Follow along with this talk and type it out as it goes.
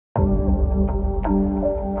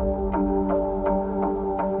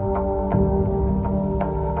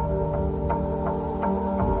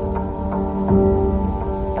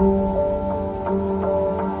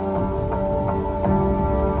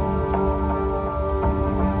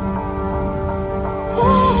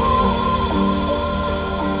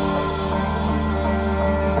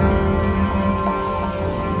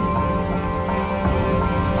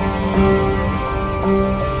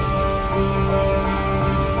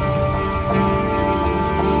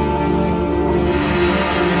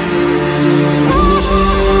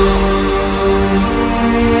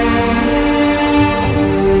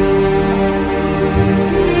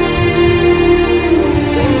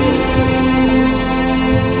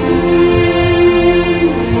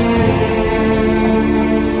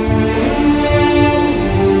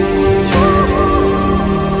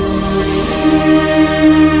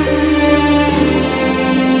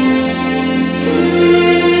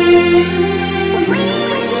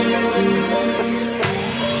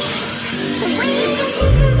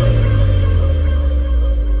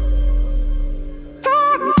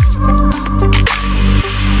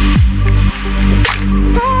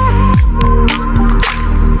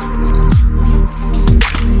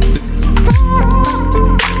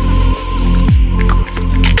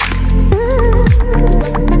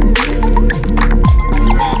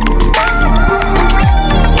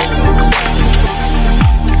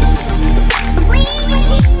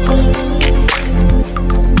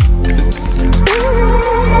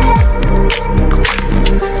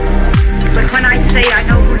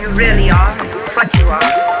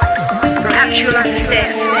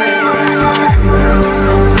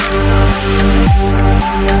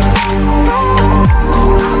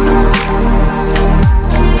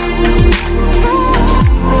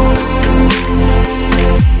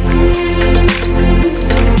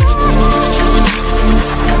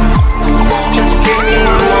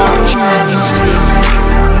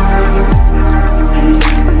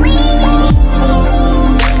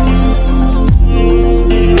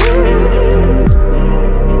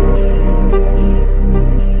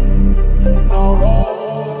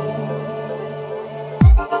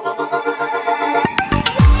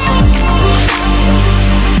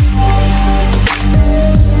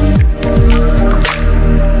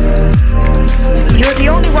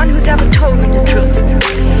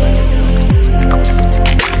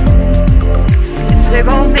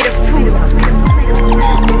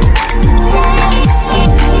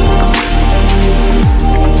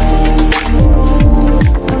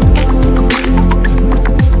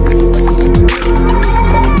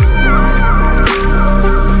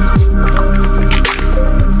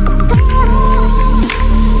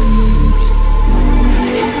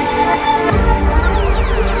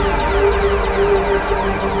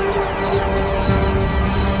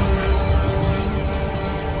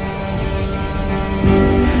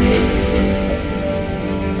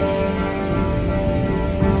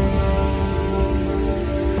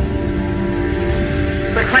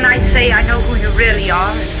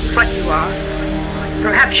what you are,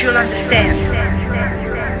 perhaps you'll understand.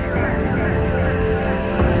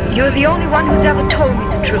 You're the only one who's ever told me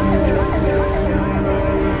the truth.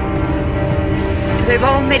 They've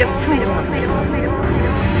all made a fool of me.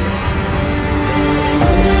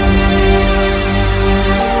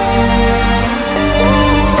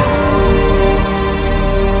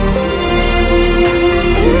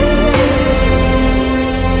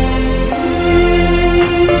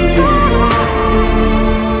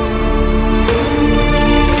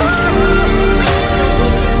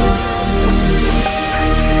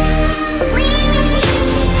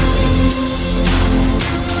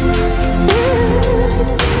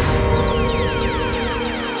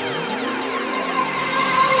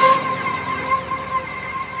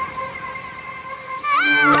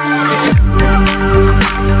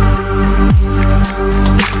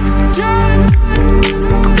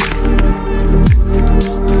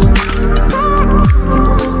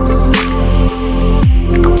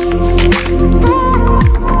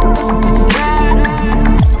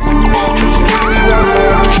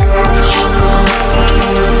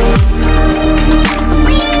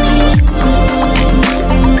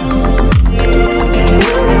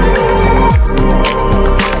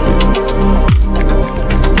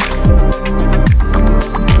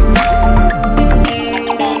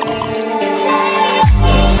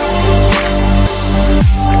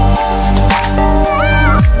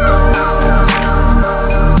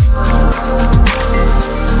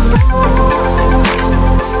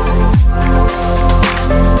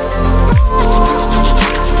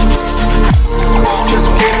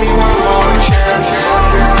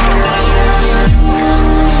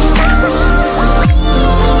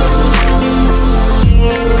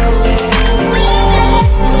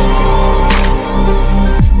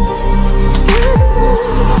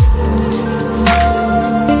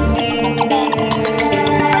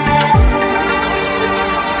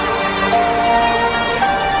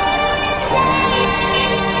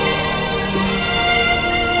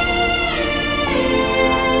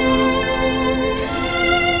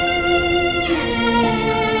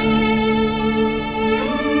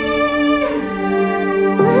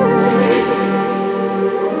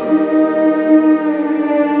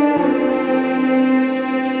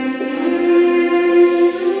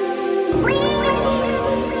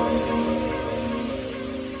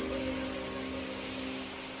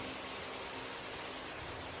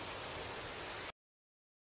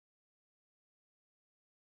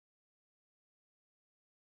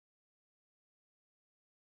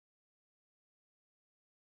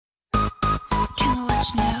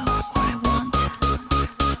 Know what I want.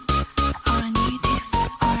 All I need is,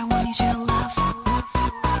 all I want is your love.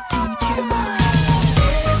 Take me to your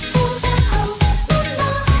mind.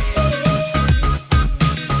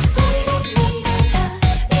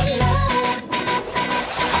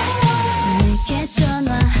 내게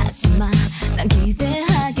전화하지 마. 난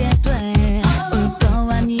기대하게 돼. 올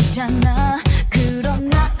거 아니잖아. 그럼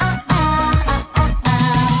나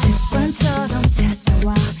습관처럼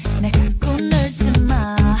찾아와. 내가 꿈을지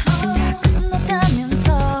마. 다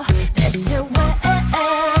끝났다면서 대체 왜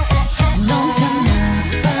넌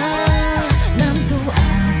참나봐. 난 또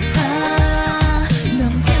알아. 넌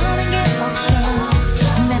변한 게 없어.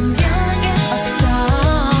 난 변한 게 없어.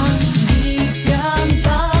 네 변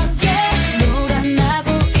덕에 놀아나고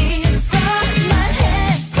있어.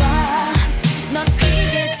 말해봐. 넌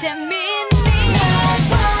이게 재밌니? 날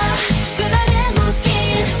봐. 그날의 묶인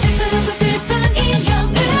슬프고 슬픈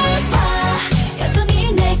인형을 봐. 여전히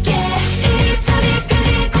내게 이리저리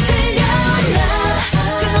끌리고 끌려나.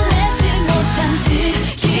 끊어내지 못한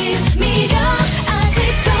지긴 미련.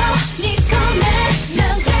 아직도 네 손에 난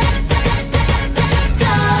다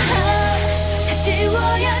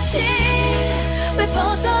지워야지. 왜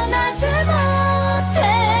벗어나질 못해.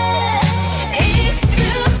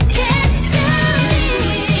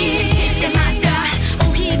 익숙해졌니. 지칠 때마다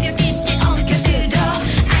오히려 깊게 엉켜들어.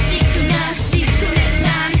 아직도 난 네 손에 난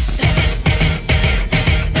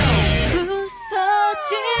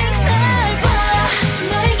부서진 날 봐.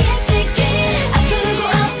 너에게 찍힌 아프고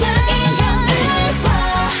아픈 인형을 봐.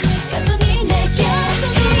 여전히 내게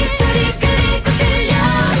이리저리 끌리고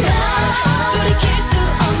끌려나. 돌이킬 수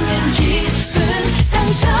없는 깊은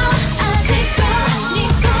상처. 아직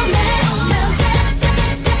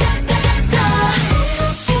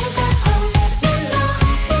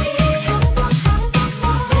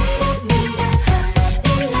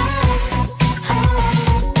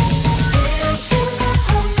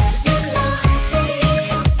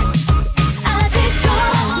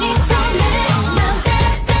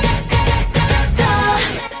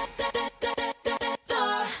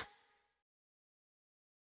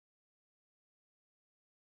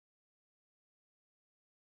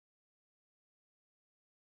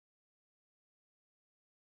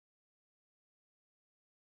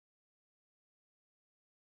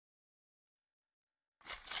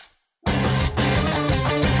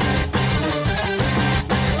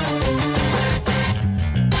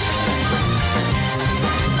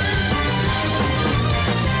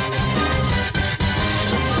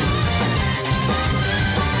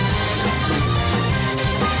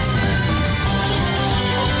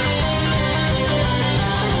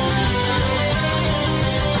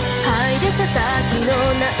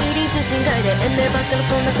中心街で遠慮ばっかの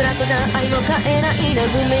そんなクラットじゃ愛も買えないな。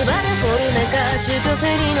文明バレフォルメか宗教整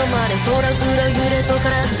理のまで空裏揺れとか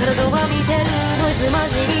ら彼女は見てる。ノイズ混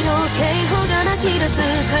じりの警報が泣き出す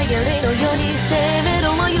怪現霊のように生命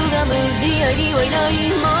の眉がむ出会いにはいない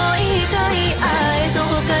もう一回愛情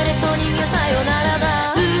報変えれと人間さよなら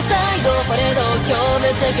だ。スーサイドパレード共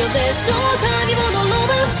鳴説教絶唱神を呪む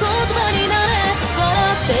言葉になれ笑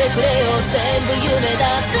ってくれよ全部夢だ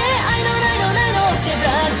って愛のないのないのってブ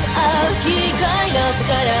ラックアウト機械な世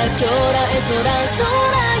界だ狂乱閲覧将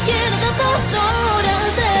来消えたと動乱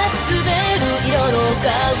性滑る色の数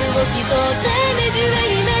を競って目じ上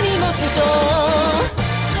夢にも支障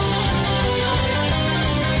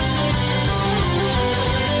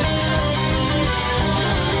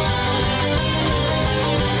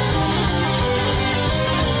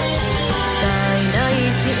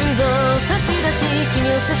心臓差し出し君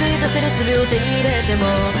を救い出せる術を手に入れてもあ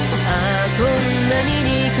あこんなに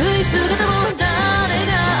憎い姿も誰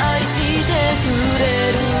が愛してくれ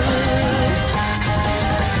る。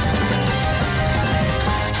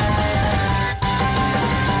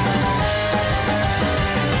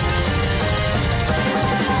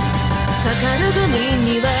かかる組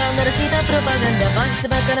には鳴らしたプロパガンダバシス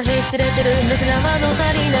ばっかな兵士連れてるなぜなまの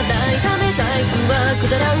足りな大ため財布はく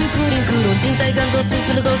だらんクリンクロン人体肝臓スー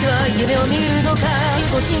プの動機は夢を見るのか信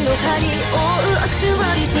仰心の狩り覆うアクチュ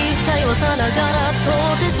アリティさえはさながら凍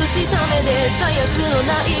結した目で罪悪の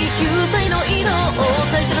ない救済の移動を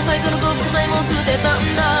最初の最後の幸福さえも捨てたん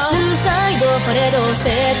だ。スーサイドパレード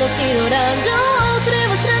生と死の乱情それ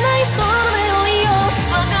を知らないその目をいよ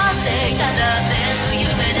分かっていたんだ全部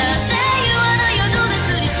夢だって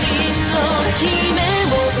姫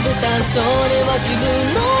を飛ぶた少年は自分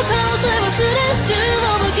の顔さえ忘れ銃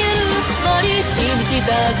を向けるマリシに満ち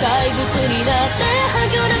た怪物になって破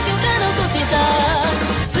行な許可残しさ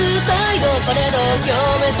スーサイドパレード共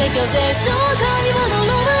鳴説教絶唱神を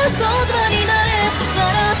呪む言葉になれ笑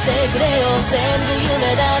ってくれよ全部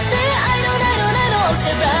夢だって愛のないのないのっ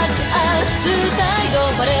てブラックアウトスーサイド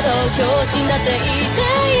パレード狂信だって言って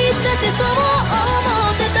いつだってそう思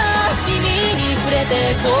ってた君に触れ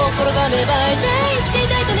て心が芽生えて生きてい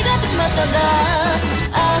たいと願ってしまったんだ。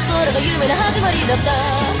ああそれが夢の始まりだった。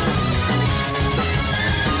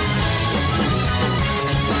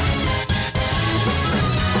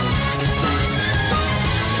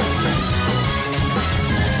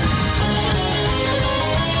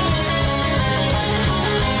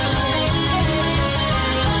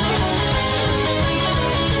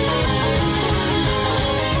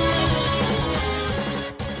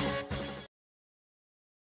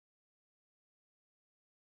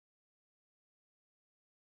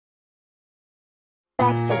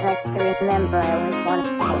Back to back to remember I always want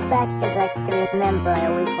back to back to remember I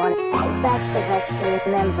always want back to back to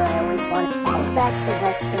remember I always want back to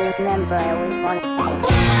back to remember I always want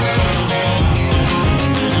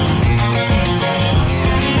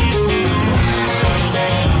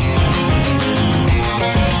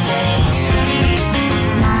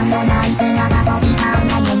何もない姿飛び交う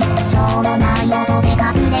ないしょうもない音で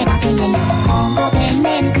かすれがせん今後千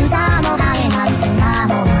年草も生えない砂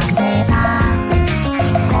もなくてさ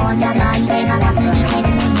こんなない手がガスに減る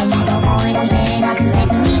のにどこへと入れなくて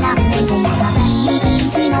ついた不正らしい禁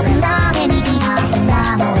止の暗めに散らす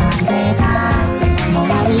砂もなくてさも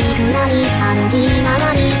らいくらい歩きなが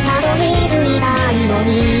りたどり着いたいのに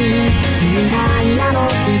みたいなの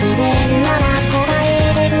生きてるなら答え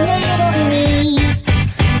てくれ僕に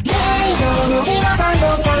ゲイトの皆さんと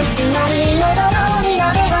さつまりのとこにな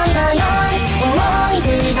ればいだよ思いつ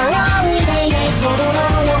いたら浮いていて心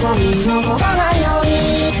の声に残さないように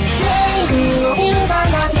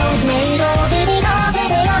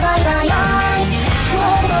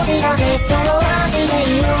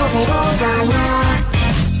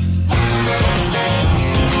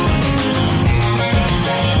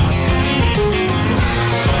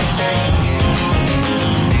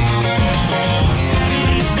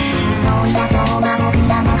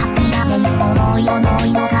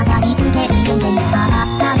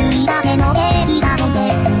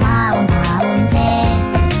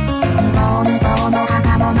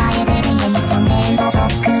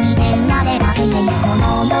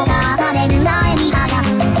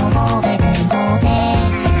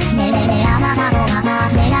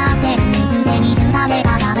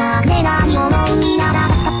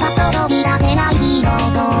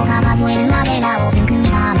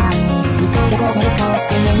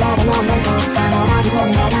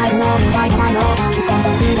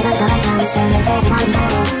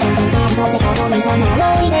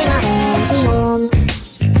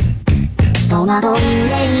戸惑い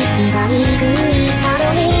憂い光り食いた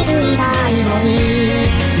どり着いた色に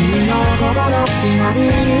君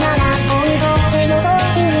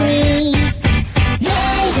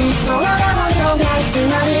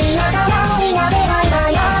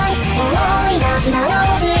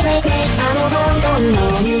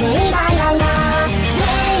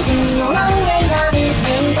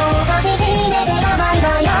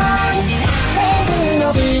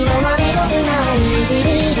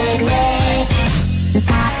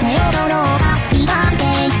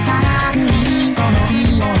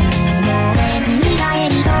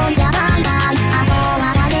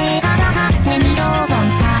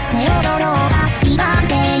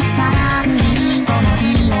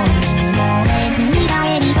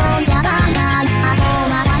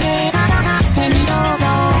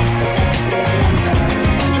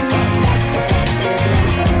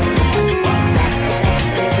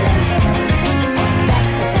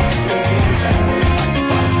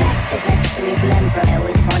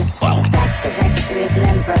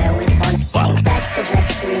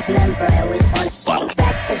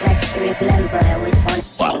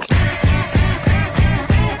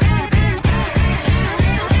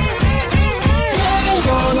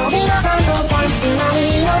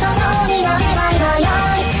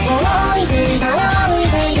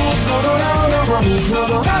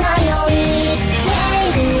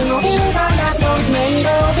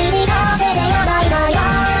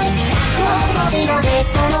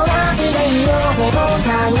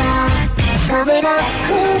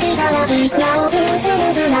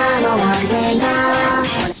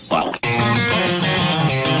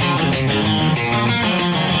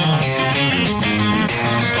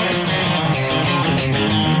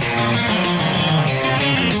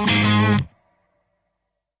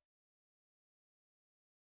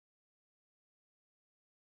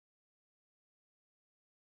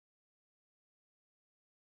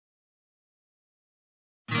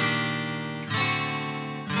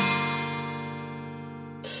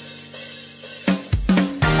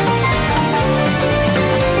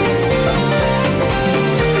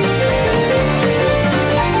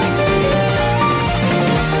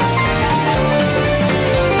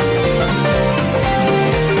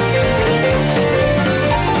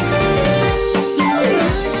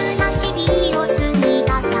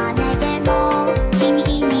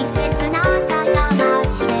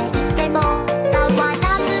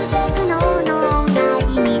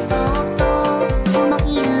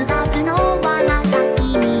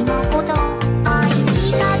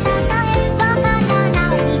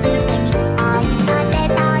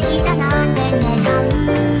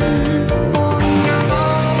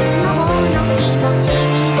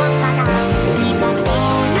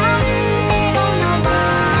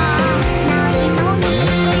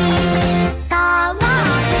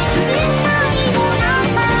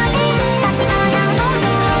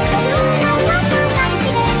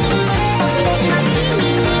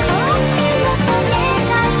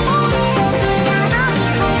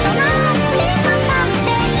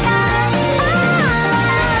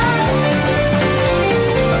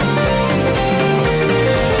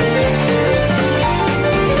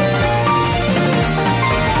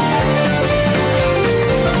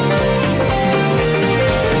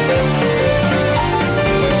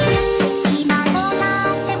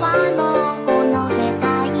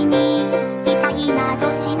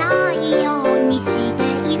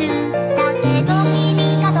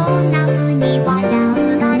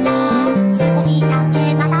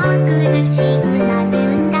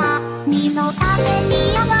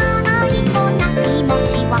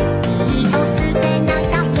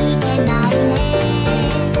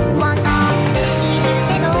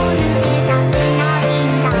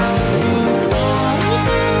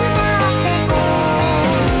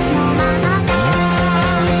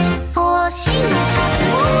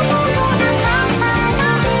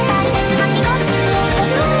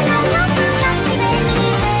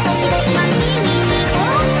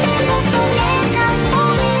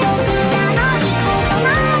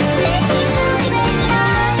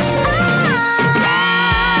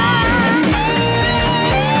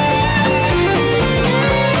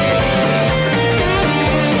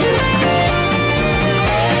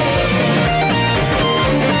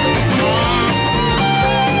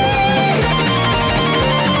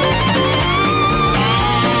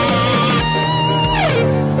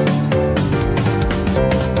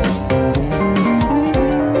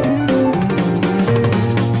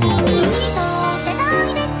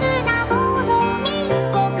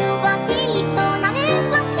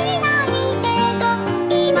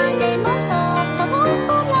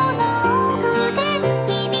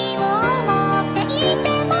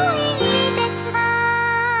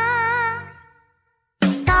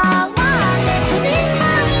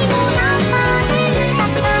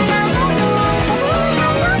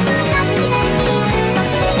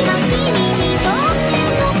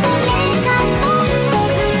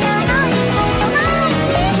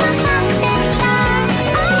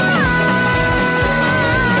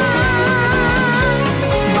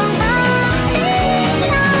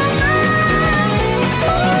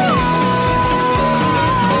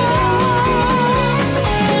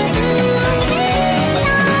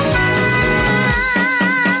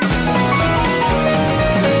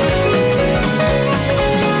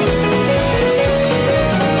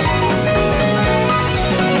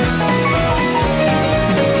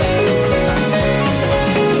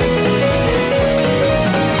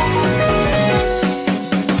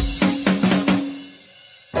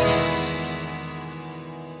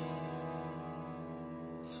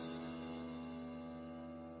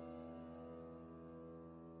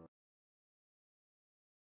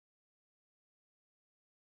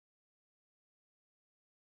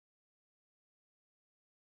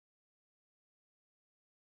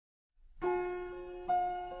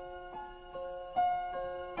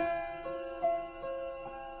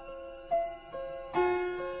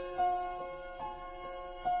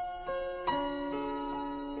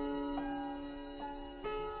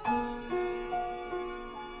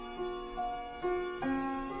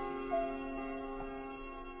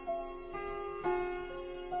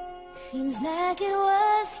Seems like it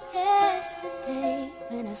was yesterday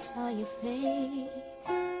when I saw your face.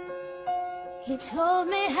 You told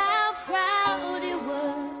me how proud you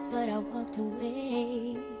were, but I walked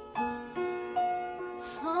away.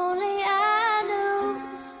 If only I knew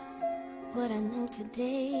what I know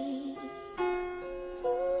today.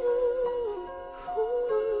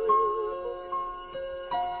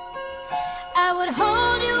 I would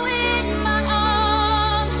hold you in my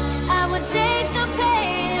arms, I would take the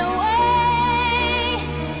pain away.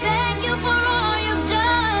 Thank you for all you've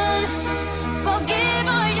done, forgive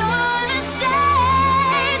all your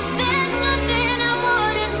mistakes. There's nothing I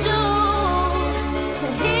wouldn't do to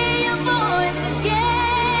hear your voice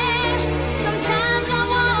again. Sometimes I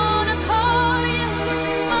wanna call you,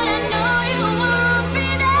 but I know you won't be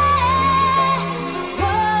there.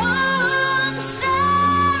 Oh, I'm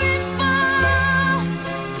sorry for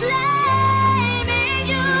blaming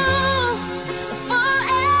you for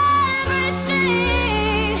everything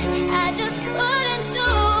I just couldn't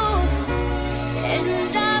do.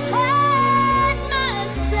 And I've hurt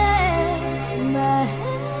myself by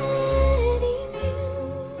hurting you.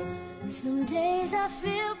 Some days I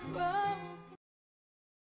feel broken.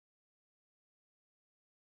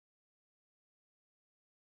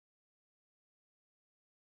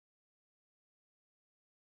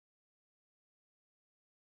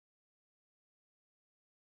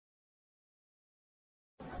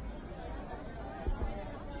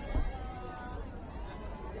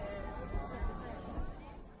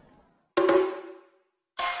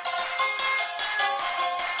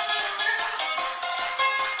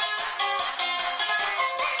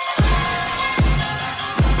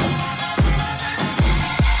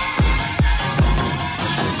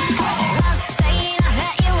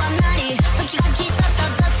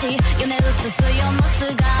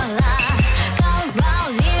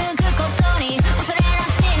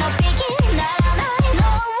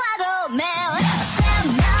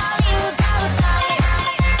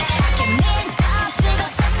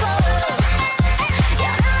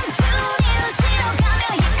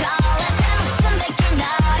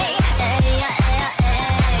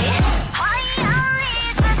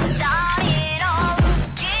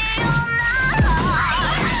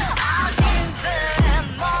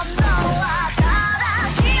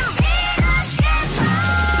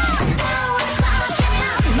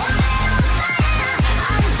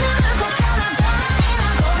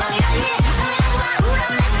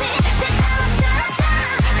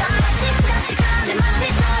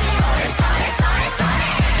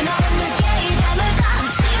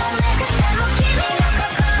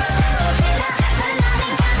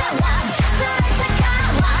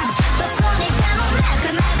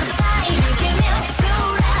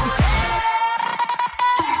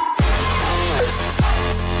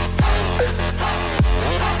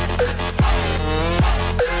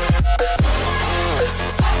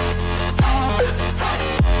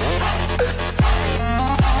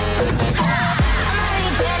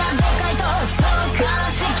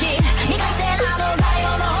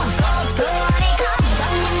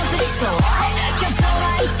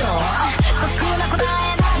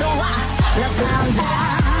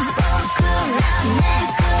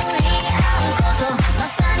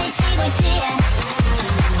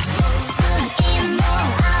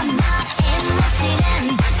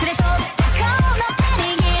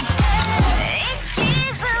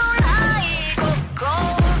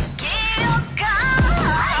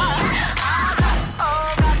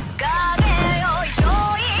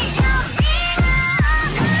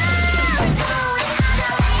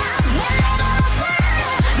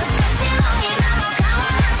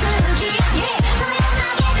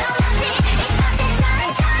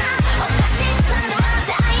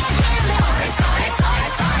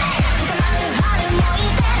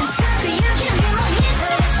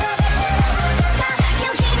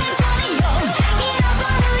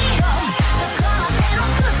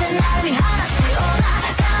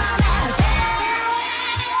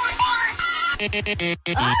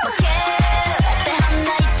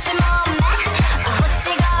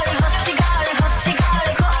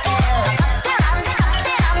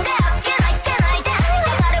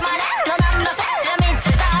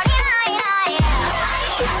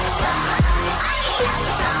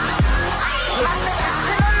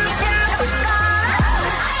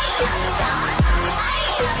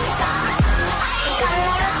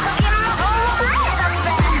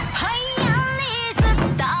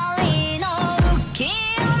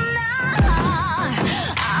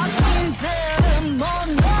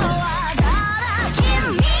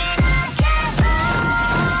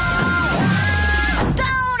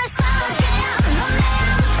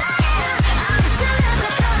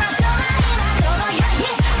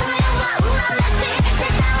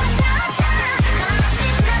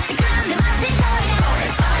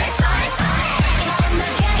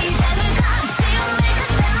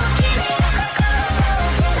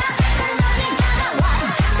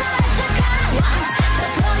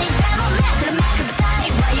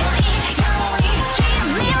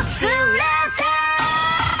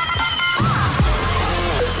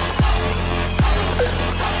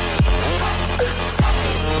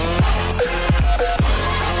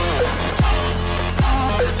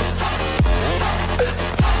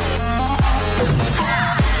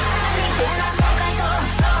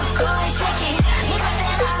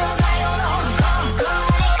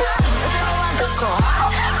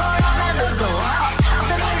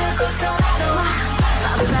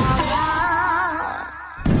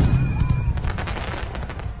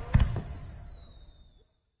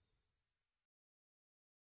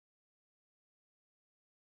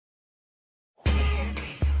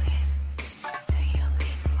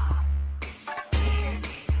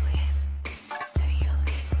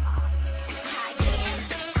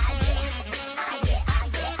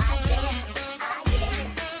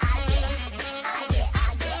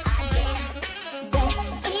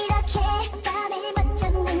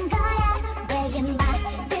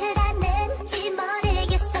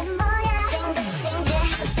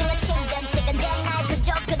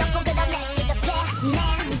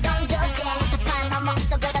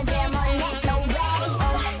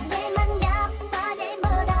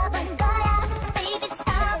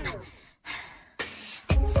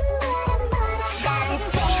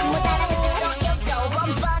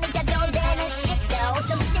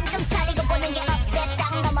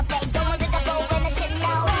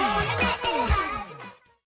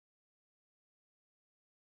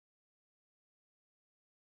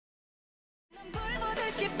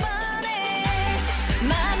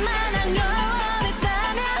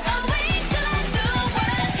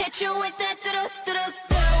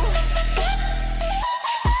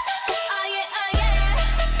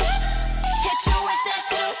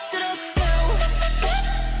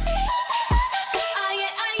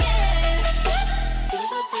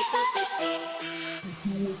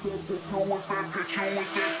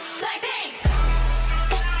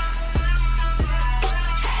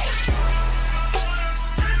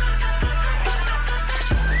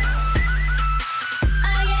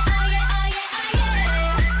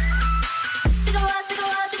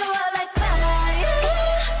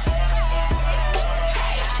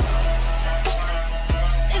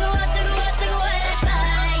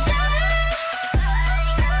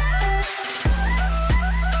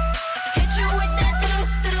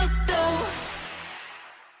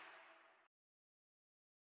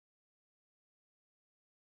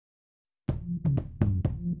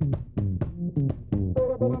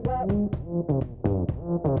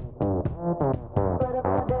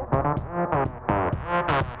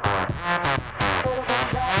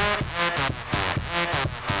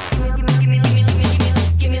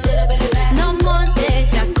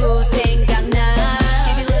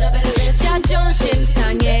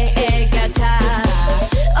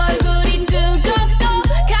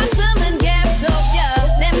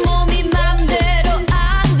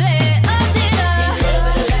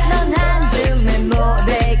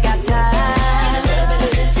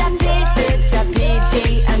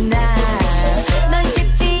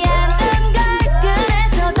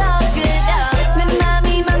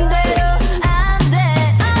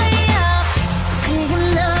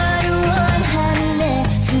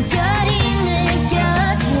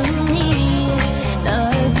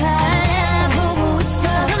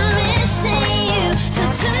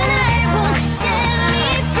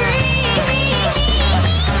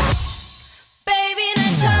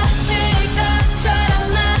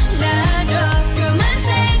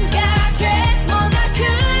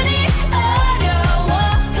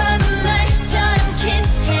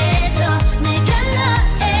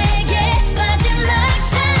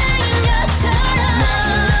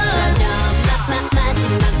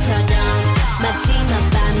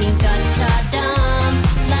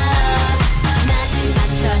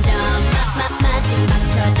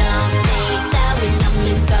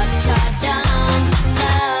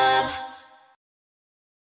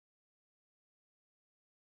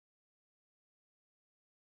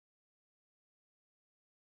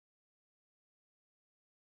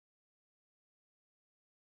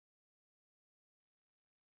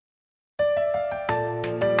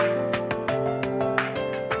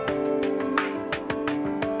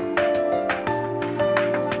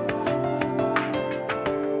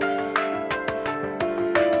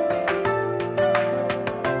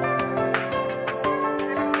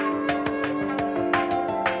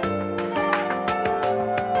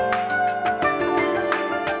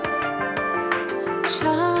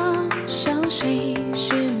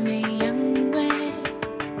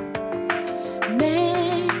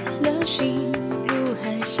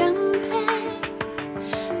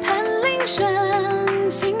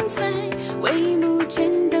 为幕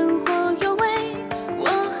间灯火幽微，我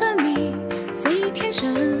和你最天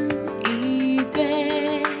生。